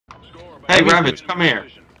Hey, Ravage, come here.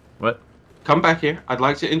 What? Come back here. I'd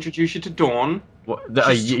like to introduce you to Dawn. What?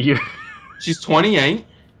 She's 28.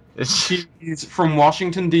 It's- She's from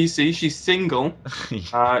Washington, D.C. She's single.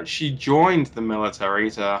 She joined the military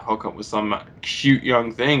to hook up with some cute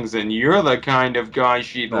young things, and you're the kind of guy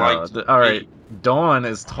she'd like no, to all right. meet. Dawn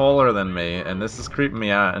is taller than me, and this is creeping me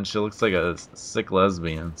out. And she looks like a sick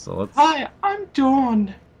lesbian. So let's. Hi, I'm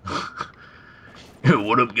Dawn.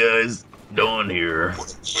 What up, guys? Dawn here.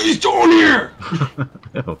 She's Dawn here.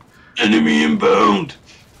 Ew. Enemy inbound.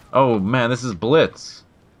 Oh man, this is Blitz.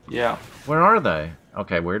 Yeah, Where are they?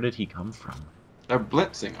 Okay, where did he come from? they're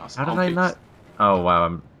blitzing us. How did I not? Oh wow,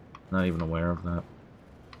 I'm not even aware of that.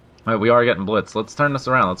 Alright, we are getting blitzed. Let's turn this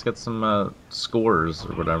around. Let's get some scores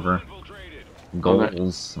or whatever.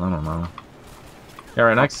 Goals. I don't know. Yeah,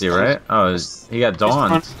 right next to you, right? Oh, he got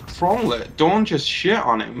Dawn. He's trying to control it. Dawn just shit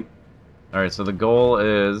on him. Alright, so the goal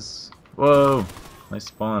is... Whoa! Nice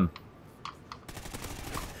spawn.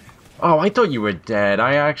 Oh, I thought you were dead.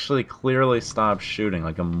 I actually clearly stopped shooting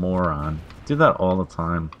like a moron. Do that all the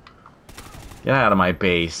time. Get out of my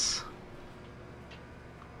base.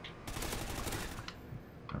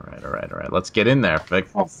 Alright. Let's get in there, Fick.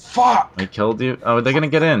 Oh, fuck! I killed you. Oh, they're gonna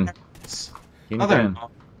get in. You No, can get they're in.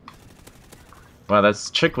 not. Wow, that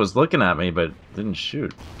chick was looking at me, but didn't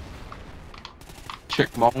shoot.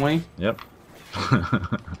 Chick Molly, Yep.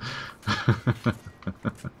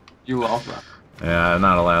 you love that. Yeah, I'm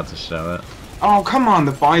not allowed to show it. Oh, come on,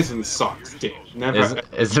 the Bison sucks, dude. Never.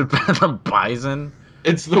 Is it the Bison?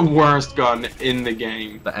 It's the worst gun in the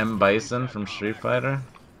game. The M Bison from Street Fighter?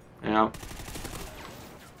 Yeah.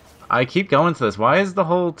 I keep going to this. Why is the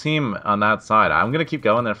whole team on that side? I'm gonna keep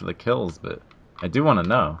going there for the kills, but I do want to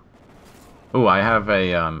know. Ooh, I have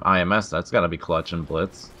a IMS. That's gotta be clutch and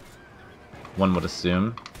Blitz. One would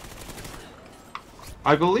assume.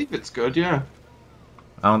 I believe it's good, yeah.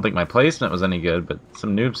 I don't think my placement was any good, but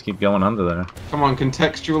some noobs keep going under there. Come on,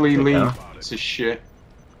 contextually There you leave. go. This is shit.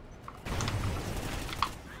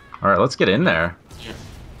 Alright, let's get in there. Yeah.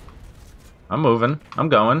 I'm moving. I'm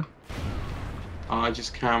going. Oh, I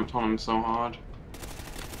just camped on him so hard.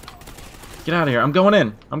 Get out of here. I'm going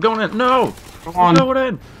in. I'm going in. No! Come I'm on. going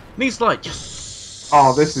in. Knee slide. Yes!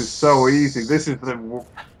 Oh, this is so easy. This is the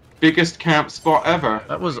biggest camp spot ever.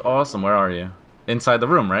 That was awesome. Where are you? Inside the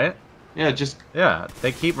room, right? Yeah, just Yeah,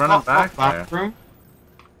 they keep running back there. bathroom.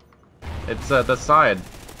 It's the side.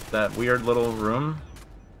 That weird little room.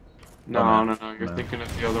 No, no, You're No. thinking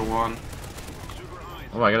of the other one.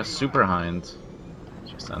 Oh, I got a super hind.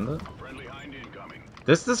 Did you send it?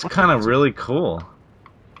 This is kind of really cool.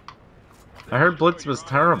 I heard Blitz was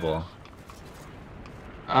terrible.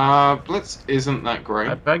 Blitz isn't that great.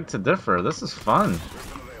 I beg to differ. This is fun.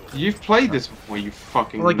 You've played this before, you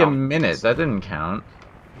fucking Like a nut. minute. That didn't count.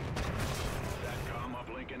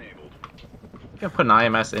 I gotta put an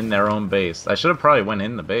IMS in their own base. I should have probably went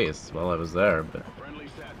in the base while I was there, but...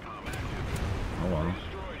 Oh well.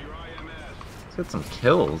 Let's get some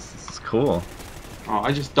kills. This is cool. Oh,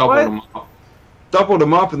 I just doubled What? them up. Doubled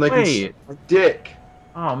them up and they can see Wait. my dick.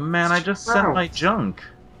 Oh man, I just sent my junk.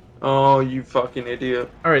 Oh, you fucking idiot.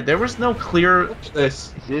 Alright, there was no clear... Look at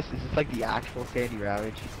this. Is this like the actual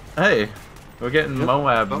SandyRavage? Hey, we're getting Yep.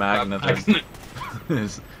 Moab Moab Magnet. Magnet.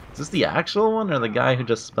 Is this the actual one or the guy who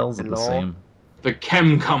just spells it the Hello? same? The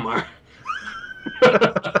Chemcomer.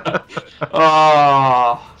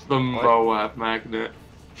 Ah, the Moab Magnet.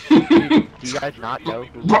 Do you guys not know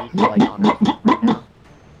who he's like on our team right now?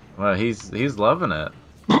 Well, he's loving it.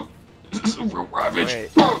 Super Ravage.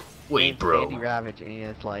 Wait, SandyRavage, and he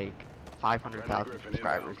has like 500,000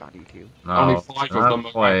 subscribers on YouTube. No, Only 5 of not them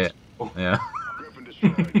are quite. actual. Yeah.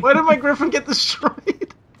 Why did my Griffin get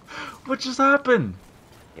destroyed? What just happened?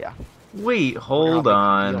 Yeah. Wait, How hold makes it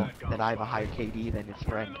on. feel that I have a higher KD than his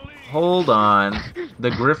friend. Hold on. The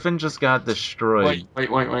Griffin just got destroyed. Wait.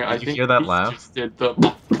 I you think hear that he laugh? just did the.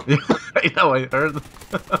 I know, I heard.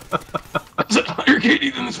 That's a higher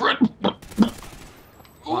KD than his friend.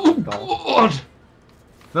 Oh God.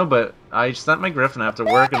 No, but I sent my Griffin after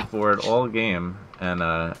working for it all game, and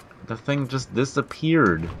the thing just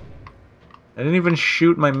disappeared. I didn't even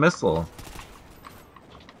shoot my missile.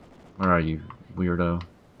 Where are you, weirdo?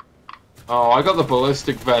 Oh, I got the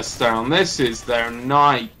ballistic vest down. This is their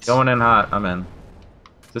night. Going in hot. I'm in.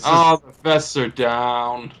 This is. Oh, the vests are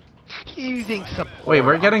down. Using support. Wait,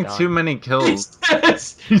 we're I'm getting done. too many kills.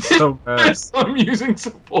 Yes. He's so mad. Yes, I'm using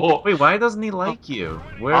support. Wait, why doesn't he like you?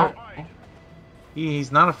 Where?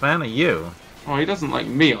 He's not a fan of you. Oh, he doesn't like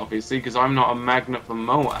me, obviously, because I'm not a magnet for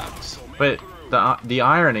Moabs. But the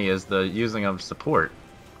irony is the using of support.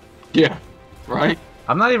 Yeah. Right?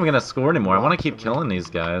 I'm not even gonna score anymore. I want to keep killing these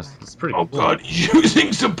guys. It's pretty Oh cool. god, he's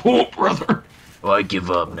using support, brother! Well, I give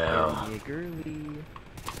up now. Girly.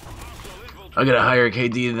 I got a higher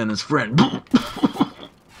KD than his friend.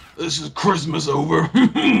 This is Christmas over.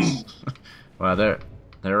 Wow,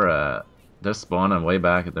 they're spawning way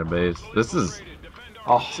back at their base. This is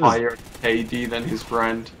A higher KD than his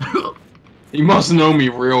friend. He must know me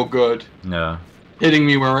real good. yeah. Hitting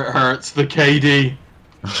me where it hurts, the KD.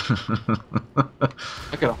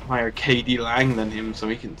 I got a higher KD Lang than him, so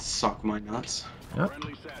he can suck my nuts. Yep.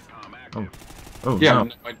 Oh Yeah, no.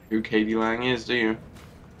 no idea who KD Lang is, do you?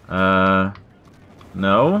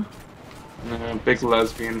 No. Big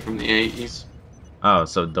lesbian from the 80s. Oh,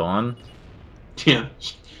 so Dawn. Yeah.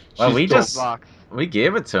 Well, we she's just Xbox. we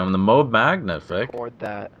gave it to him. The Mode Magnific. Record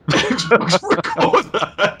that. Record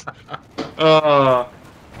that.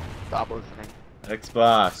 Stop listening.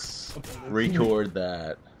 Xbox. Record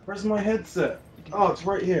that. Where's my headset? Oh, it's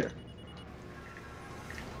right here.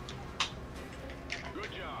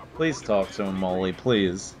 Please talk to him, Molly.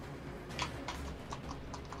 Please.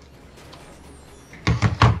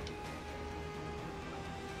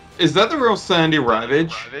 Is that the real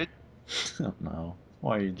TheSandyRavage? I don't know.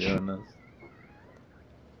 Why are you doing this?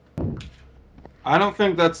 I don't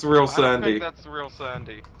think that's the real I don't think Sandy. that's the real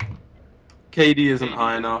Sandy. KD isn't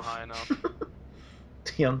high enough.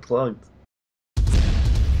 He unplugged.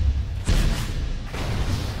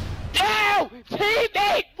 No!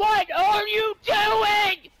 Teammate, what are you